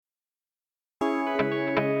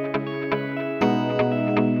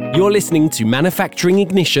You're listening to Manufacturing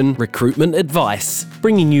Ignition Recruitment Advice,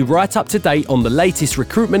 bringing you right up to date on the latest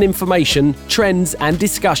recruitment information, trends and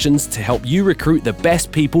discussions to help you recruit the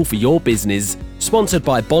best people for your business. Sponsored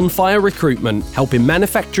by Bonfire Recruitment, helping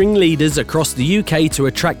manufacturing leaders across the UK to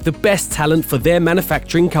attract the best talent for their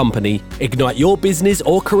manufacturing company. Ignite your business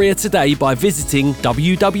or career today by visiting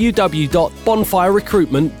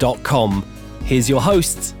www.bonfirerecruitment.com. Here's your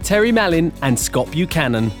hosts, Terry Mallin and Scott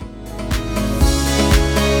Buchanan.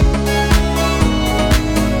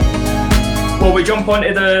 Well, we jump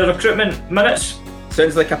onto the recruitment minutes.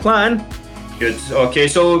 Sounds like a plan. Good. Okay,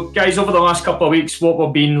 so guys, over the last couple of weeks, what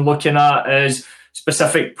we've been looking at is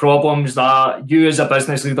specific problems that you as a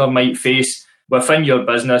business leader might face within your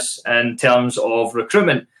business in terms of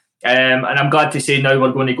recruitment. And I'm glad to say now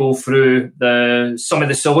we're going to go through some of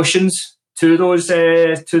the solutions to those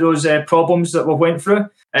problems that we went through.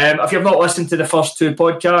 If you've not listened to the first two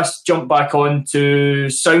podcasts, jump back on to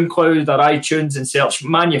SoundCloud or iTunes and search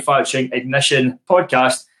Manufacturing Ignition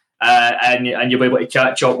Podcast, and you'll be able to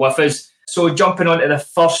catch up with us. So jumping on to the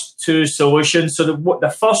first two solutions. So the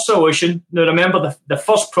first solution, now remember the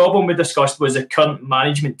first problem we discussed was the current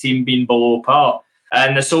management team being below par.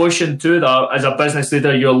 And the solution to that, as a business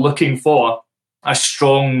leader, you're looking for a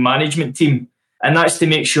strong management team. And that's to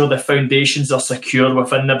make sure the foundations are secure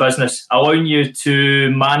within the business, allowing you to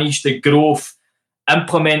manage the growth,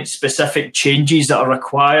 implement specific changes that are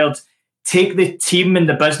required, take the team and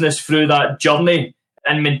the business through that journey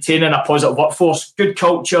and maintaining a positive workforce. Good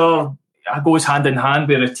culture goes hand in hand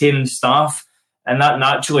with retaining staff, and that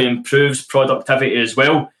naturally improves productivity as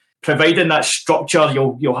well. Providing that structure,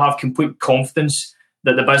 you'll have complete confidence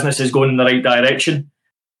that the business is going in the right direction.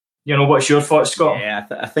 You know, what's your thoughts, Scott? Yeah,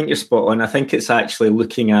 I think you're spot on. I think it's actually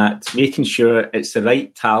looking at making sure it's the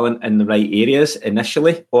right talent in the right areas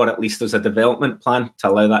initially, or at least there's a development plan to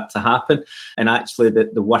allow that to happen. And actually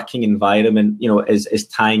the working environment, is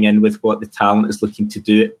tying in with what the talent is looking to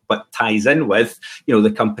do, but ties in with,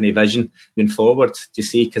 the company vision going forward, you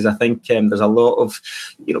see, because I think there's a lot of,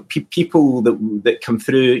 people that come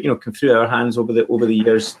through our hands over the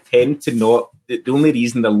years tend to not. The only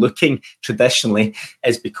reason they're looking traditionally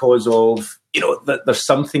is because of, there's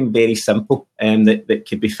something very simple that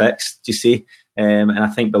could be fixed, you see. And I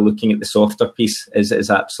think they're looking at the softer piece is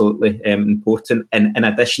absolutely important, in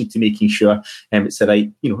addition to making sure it's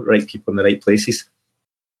the right people in the right places.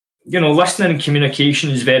 Listening and communication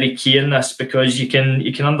is very key in this, because you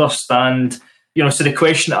can understand, so the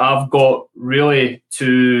question that I've got really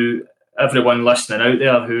to everyone listening out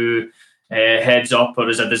there who heads up or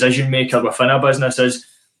is a decision maker within a business is,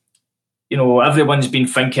 everyone's been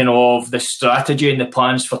thinking of the strategy and the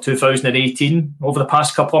plans for 2018 over the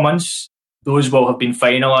past couple of months. Those will have been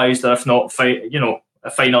finalised, or if not,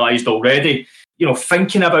 finalised already.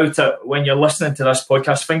 Thinking about it when you're listening to this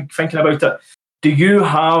podcast, thinking about it. Do you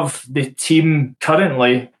have the team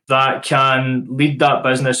currently that can lead that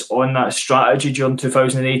business on that strategy during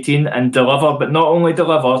 2018 and deliver, but not only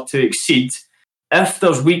deliver, to exceed? If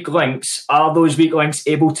there's weak links, are those weak links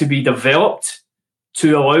able to be developed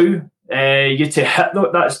to allow you to hit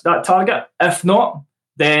that target? If not,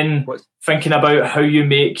 then thinking about how you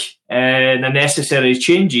make the necessary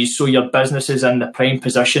changes so your business is in the prime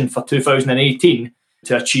position for 2018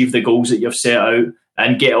 to achieve the goals that you've set out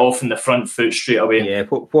and get off in the front foot straight away. Yeah,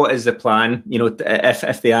 what is the plan?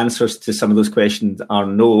 If the answers to some of those questions are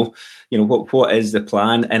no, what is the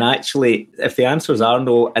plan? And actually, if the answers are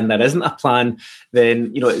no and there isn't a plan,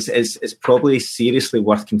 then it's probably seriously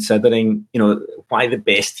worth considering why the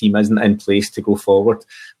best team isn't in place to go forward,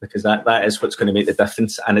 because that is what's going to make the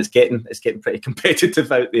difference. And it's getting pretty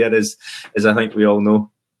competitive out there, as I think we all know.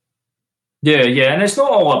 Yeah, and it's not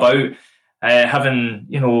all about having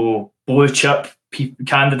blue chip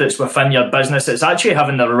candidates within your business. It's actually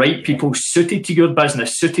having the right people suited to your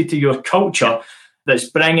business, suited to your culture, that's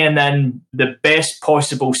bringing in the best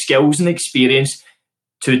possible skills and experience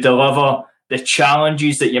to deliver the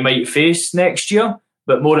challenges that you might face next year.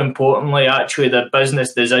 But more importantly, actually the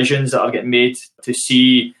business decisions that are getting made to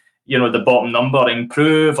see, the bottom number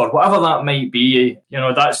improve or whatever that might be.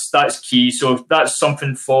 That's key. So that's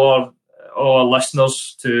something for all our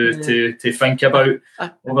listeners to think about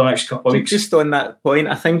over the next couple of weeks. Just on that point,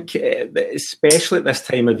 I think especially at this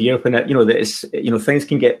time of year when things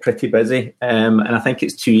can get pretty busy, and I think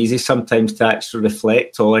it's too easy sometimes to actually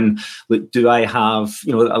reflect on, look, do I have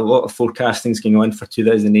a lot of forecastings going on for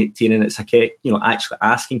 2018, and it's actually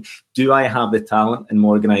asking, do I have the talent in my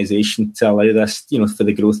organisation to allow this for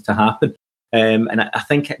the growth to happen? And I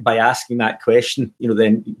think by asking that question,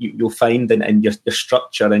 then you'll find in your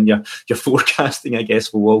structure and your forecasting, I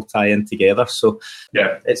guess, will all tie in together. So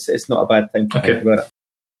yeah, it's not a bad time to think about it.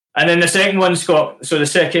 And then the second one, Scott, so the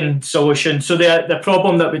second solution, so the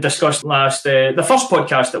problem that we discussed last, the first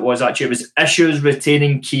podcast it was issues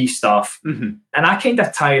retaining key staff. Mm-hmm. And I kind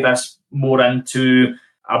of tie this more into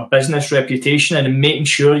a business reputation and making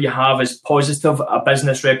sure you have as positive a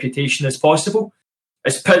business reputation as possible.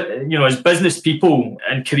 As business people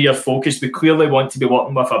and career focused, we clearly want to be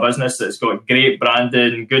working with a business that's got great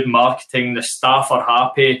branding, good marketing, the staff are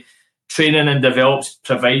happy, training and development's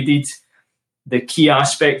provided. The key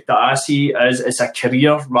aspect that I see is it's a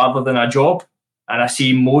career rather than a job. And I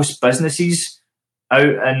see most businesses out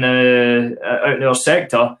in their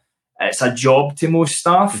sector, it's a job to most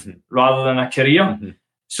staff rather than a career. Mm-hmm.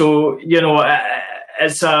 So, it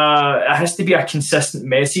has to be a consistent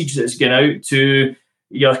message that's going out to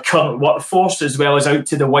your current workforce as well as out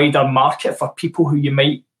to the wider market for people who you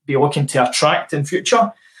might be looking to attract in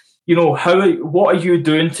future. What are you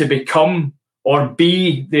doing to become or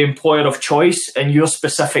be the employer of choice in your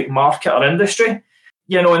specific market or industry?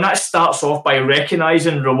 And that starts off by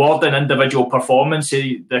recognising, rewarding individual performance of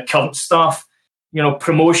the current staff,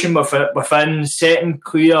 promotion within, setting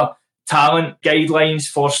clear talent guidelines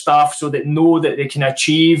for staff so that know that they can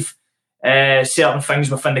achieve certain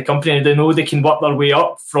things within the company. They know they can work their way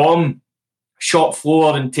up from shop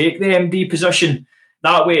floor and take the MD position.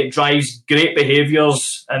 That way it drives great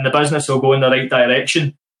behaviours and the business will go in the right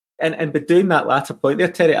direction. And by doing that latter point there,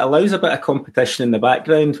 Terry, it allows a bit of competition in the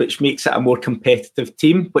background, which makes it a more competitive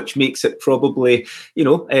team, which makes it probably,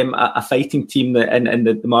 a fighting team in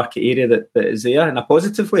the market area that is there in a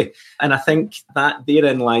positive way. And I think that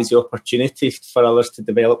therein lies the opportunity for others to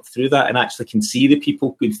develop through that and actually can see the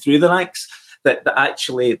people going through the ranks. That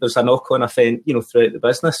actually there's a knock-on effect, throughout the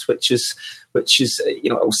business, which is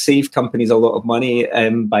it'll save companies a lot of money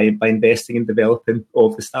by investing in developing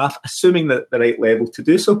of the staff, assuming that the right level to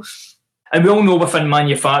do so. And we all know within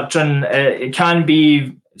manufacturing, it can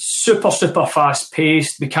be super, super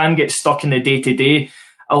fast-paced. We can get stuck in the day-to-day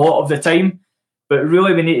a lot of the time. But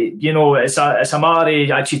really, we need, it's a matter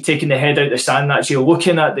of actually taking the head out the sand, actually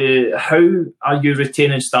looking at how are you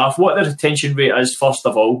retaining staff, what the retention rate is first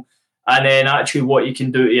of all, and then actually what you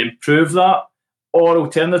can do to improve that, or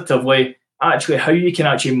alternatively, actually how you can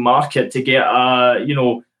actually market to get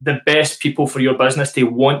the best people for your business to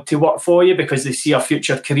want to work for you because they see a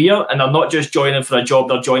future career and they're not just joining for a job,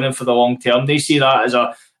 they're joining for the long term. They see that as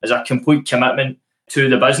a complete commitment to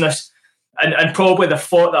the business. And probably the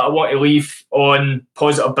thought that I want to leave on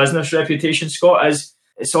positive business reputation, Scott, is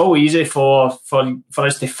it's all easy for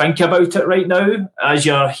us to think about it right now as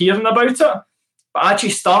you're hearing about it. But actually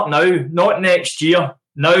start now, not next year.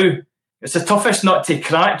 Now, it's the toughest nut to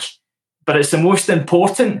crack, but it's the most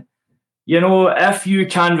important. If you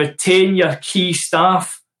can retain your key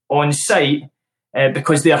staff on site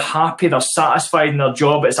because they're happy, they're satisfied in their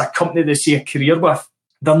job, it's a company they see a career with,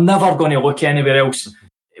 they're never going to look anywhere else.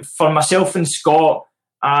 For myself and Scott,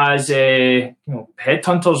 as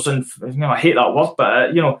headhunters, and I hate that word,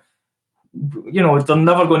 but they're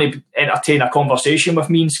never going to entertain a conversation with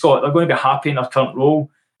me and Scott. They're going to be happy in their current role,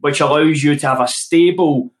 which allows you to have a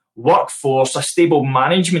stable workforce, a stable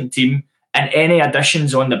management team, and any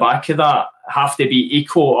additions on the back of that have to be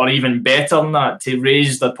equal or even better than that to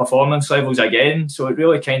raise the performance levels again. So it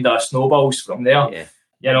really kind of snowballs from there. Yeah.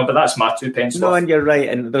 But that's my 2 pence. No, and you're right.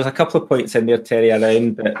 And there's a couple of points in there, Terry,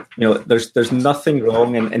 around that, there's nothing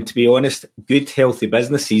wrong. And to be honest, good, healthy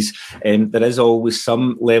businesses, there is always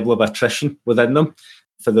some level of attrition within them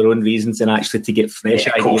for their own reasons and actually to get fresh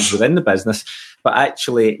ideas within the business. But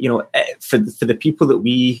actually, for the people that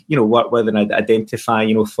we, work with and identify,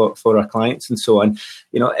 for our clients and so on,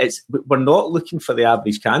 we're not looking for the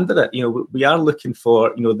average candidate. We are looking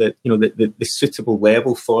for, the suitable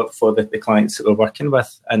level for the clients that we're working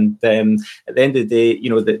with. And at the end of the day,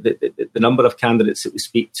 the number of candidates that we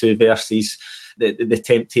speak to versus the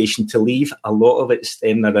temptation to leave, a lot of it's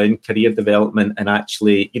stemming around career development and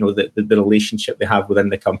actually, the relationship they have within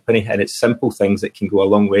the company. And it's simple things that can go a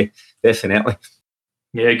long way, definitely.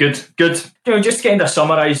 Yeah, good. Just to kind of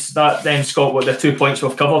summarise that then, Scott, what the 2 points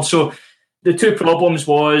we've covered. So the two problems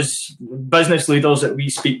was business leaders that we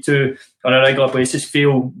speak to on a regular basis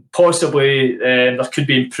feel possibly there could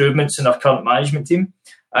be improvements in their current management team.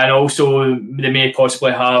 And also they may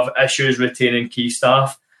possibly have issues retaining key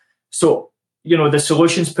staff. So, the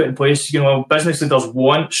solutions put in place, business leaders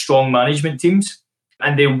want strong management teams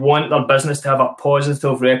and they want their business to have a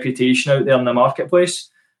positive reputation out there in the marketplace.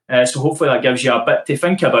 So hopefully that gives you a bit to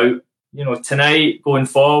think about, tonight going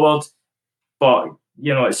forward. But,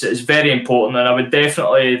 it's very important. And I would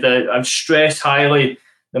definitely, I'd stress highly,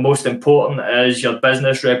 the most important is your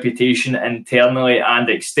business reputation internally and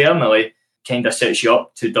externally. kind of sets you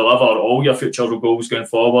up to deliver all your future goals going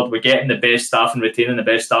forward. We're getting the best staff and retaining the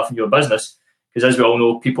best staff in your business. Because as we all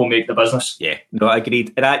know, people make the business. Yeah, no,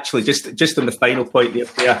 agreed. And actually, just on the final point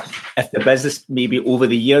there, if the business maybe over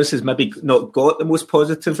the years has maybe not got the most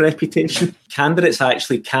positive reputation, candidates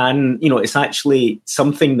actually can, it's actually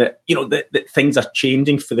something that, that things are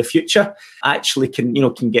changing for the future, actually can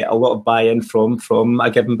get a lot of buy-in from a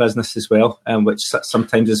given business as well, which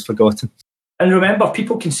sometimes is forgotten. And remember,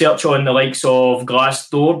 people can search on the likes of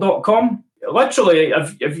Glassdoor.com. Literally,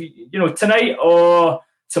 if tonight or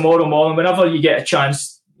tomorrow morning, whenever you get a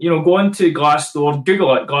chance, go into Glassdoor,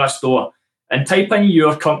 Google it, Glassdoor, and type in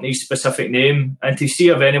your company's specific name and to see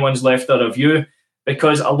if anyone's left a review.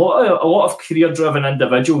 Because a lot of career-driven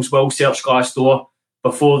individuals will search Glassdoor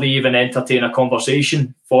before they even entertain a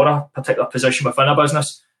conversation for a particular position within a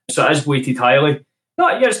business. So it is weighted highly.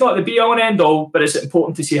 It's not the be-all and end-all, but it's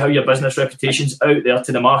important to see how your business reputation's out there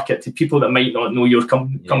to the market, to people that might not know your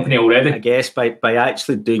company already. I guess by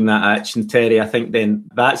actually doing that action, Terry, I think then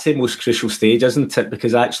that's the most crucial stage, isn't it?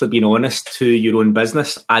 Because actually being honest to your own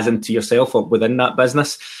business, as into yourself or within that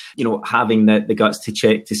business, having the guts to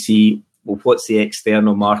check to see, well, what's the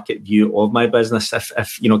external market view of my business? If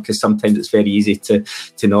because sometimes it's very easy to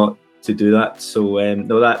not to do that. So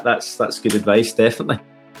no, that's good advice, definitely.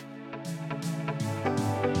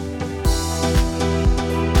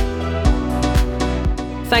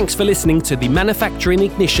 Thanks for listening to the Manufacturing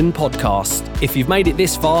Ignition podcast. If you've made it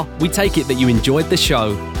this far, we take it that you enjoyed the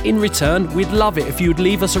show. In return, we'd love it if you would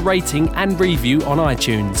leave us a rating and review on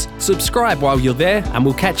iTunes. Subscribe while you're there, and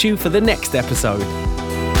we'll catch you for the next episode.